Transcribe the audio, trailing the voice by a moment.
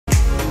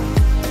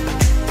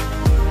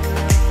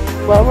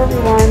Hello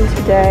everyone,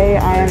 today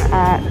I am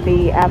at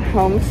the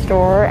at-home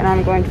store and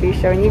I'm going to be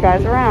showing you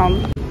guys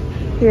around.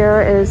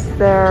 Here is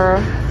their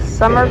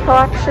summer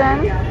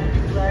collection.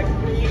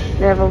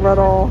 They have a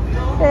little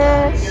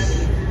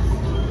fish,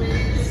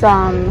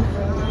 some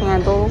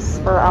candles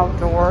for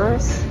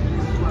outdoors.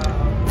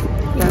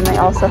 Then they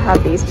also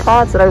have these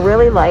pots that I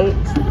really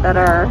liked that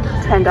are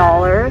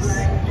 $10.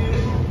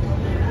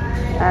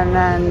 And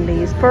then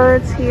these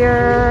birds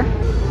here.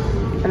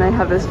 And they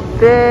have this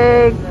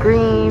big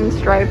green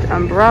striped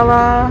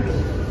umbrella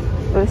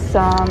with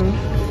some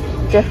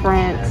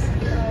different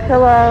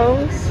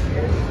pillows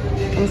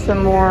and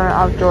some more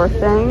outdoor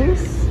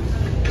things.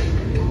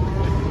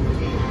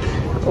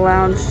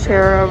 Lounge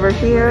chair over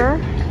here,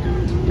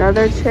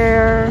 another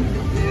chair,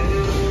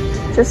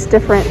 just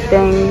different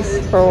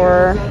things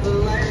for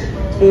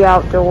the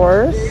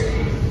outdoors.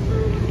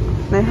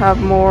 They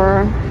have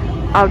more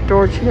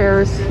outdoor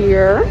chairs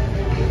here.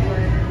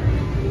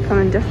 Come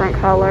in different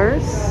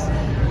colors.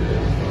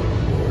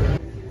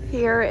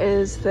 Here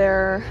is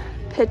their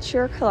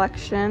picture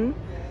collection.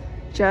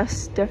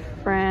 Just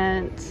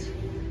different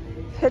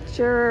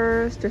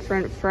pictures,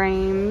 different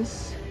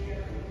frames.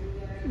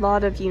 A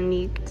lot of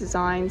unique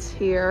designs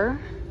here.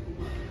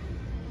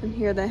 And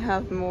here they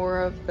have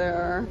more of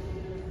their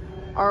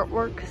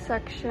artwork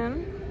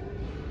section.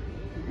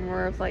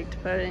 More of like to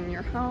put it in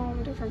your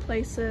home, different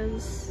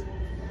places.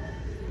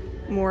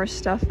 More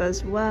stuff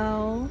as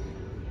well.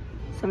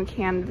 Some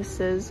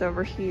canvases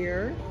over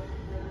here,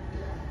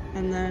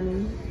 and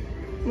then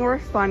more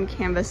fun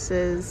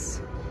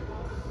canvases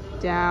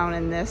down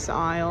in this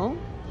aisle.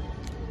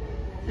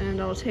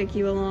 And I'll take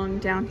you along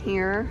down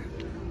here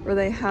where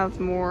they have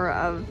more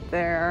of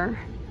their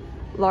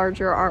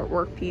larger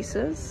artwork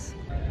pieces.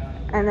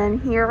 And then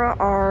here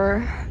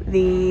are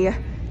the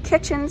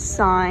kitchen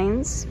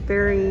signs,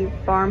 very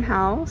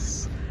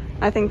farmhouse.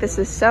 I think this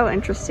is so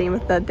interesting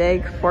with the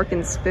big fork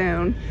and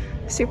spoon.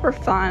 Super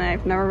fun.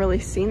 I've never really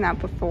seen that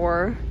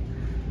before.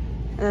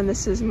 And then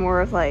this is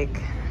more of like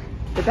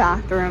the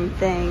bathroom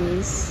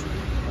things,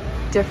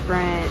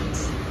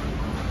 different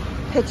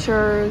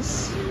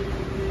pictures,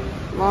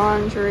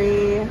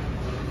 laundry,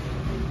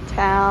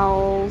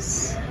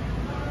 towels.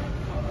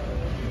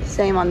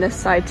 Same on this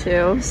side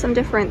too. Some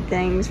different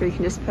things where you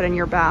can just put in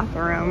your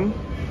bathroom.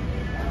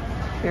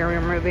 Here we're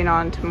moving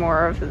on to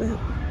more of the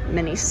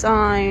mini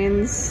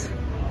signs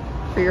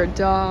for your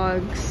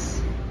dogs.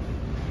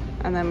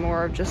 And then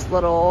more of just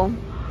little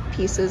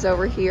pieces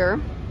over here.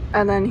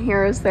 And then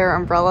here is their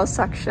umbrella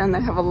section.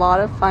 They have a lot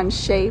of fun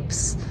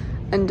shapes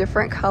and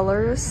different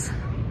colors.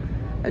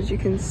 As you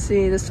can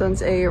see, this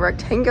one's a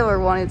rectangular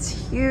one. It's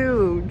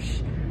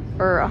huge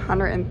for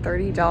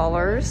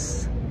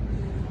 $130.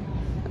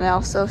 And they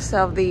also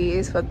sell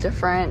these with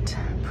different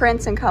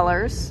prints and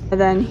colors. And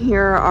then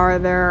here are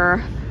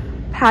their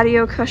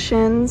patio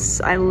cushions.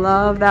 I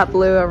love that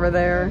blue over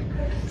there.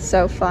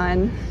 So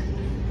fun.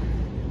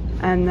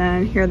 And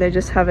then here they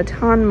just have a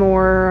ton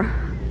more,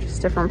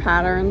 just different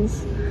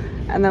patterns.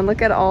 And then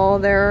look at all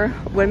their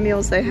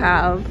windmills they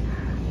have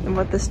and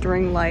with the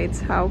string lights.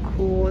 How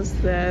cool is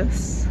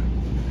this?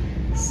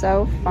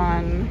 So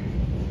fun.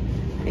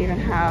 They even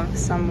have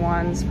some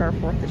ones for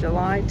 4th of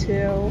July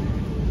too.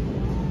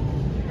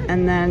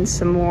 And then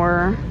some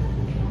more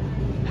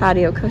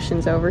patio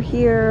cushions over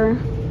here.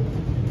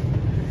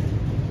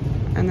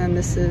 And then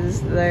this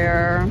is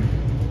their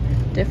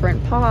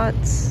different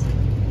pots.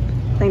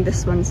 I think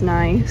this one's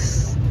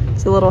nice.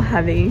 It's a little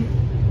heavy.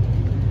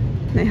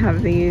 They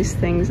have these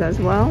things as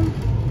well.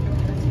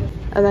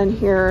 And then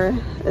here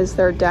is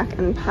their deck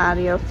and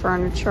patio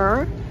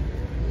furniture.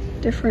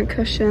 Different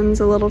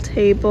cushions, a little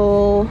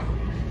table,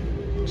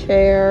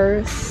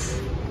 chairs.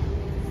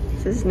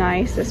 This is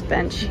nice, this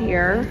bench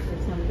here.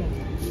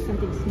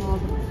 Something small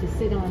to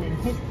sit on in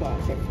his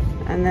closet.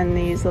 And then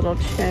these little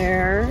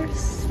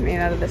chairs made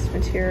out of this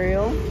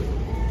material.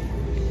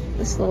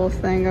 This little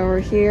thing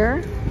over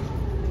here.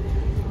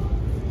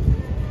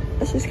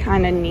 This is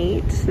kind of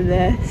neat.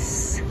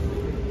 This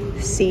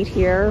seat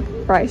here,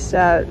 priced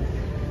at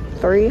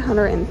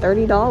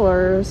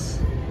 $330.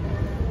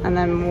 And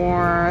then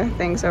more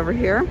things over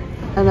here.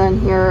 And then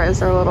here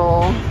is our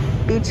little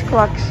beach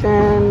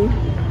collection.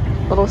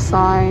 Little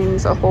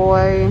signs,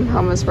 ahoy,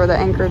 home is where the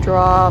anchor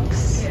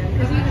drops.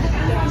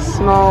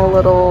 Small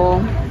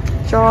little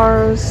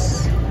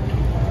jars.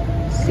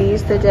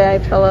 Seize the day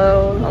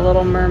pillow, a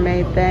little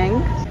mermaid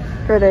thing.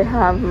 Here they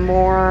have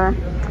more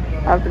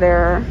of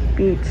their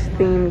beach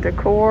themed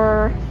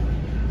decor.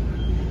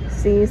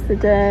 Seize the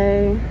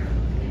day.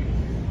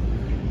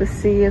 The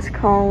sea is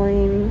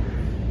calling.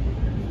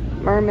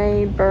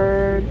 Mermaid,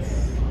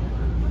 birds,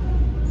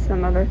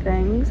 some other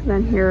things. And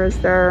then here is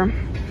their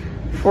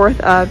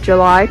 4th of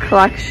July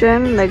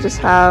collection. They just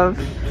have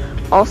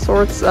all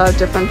sorts of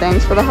different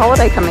things for the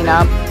holiday coming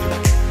up.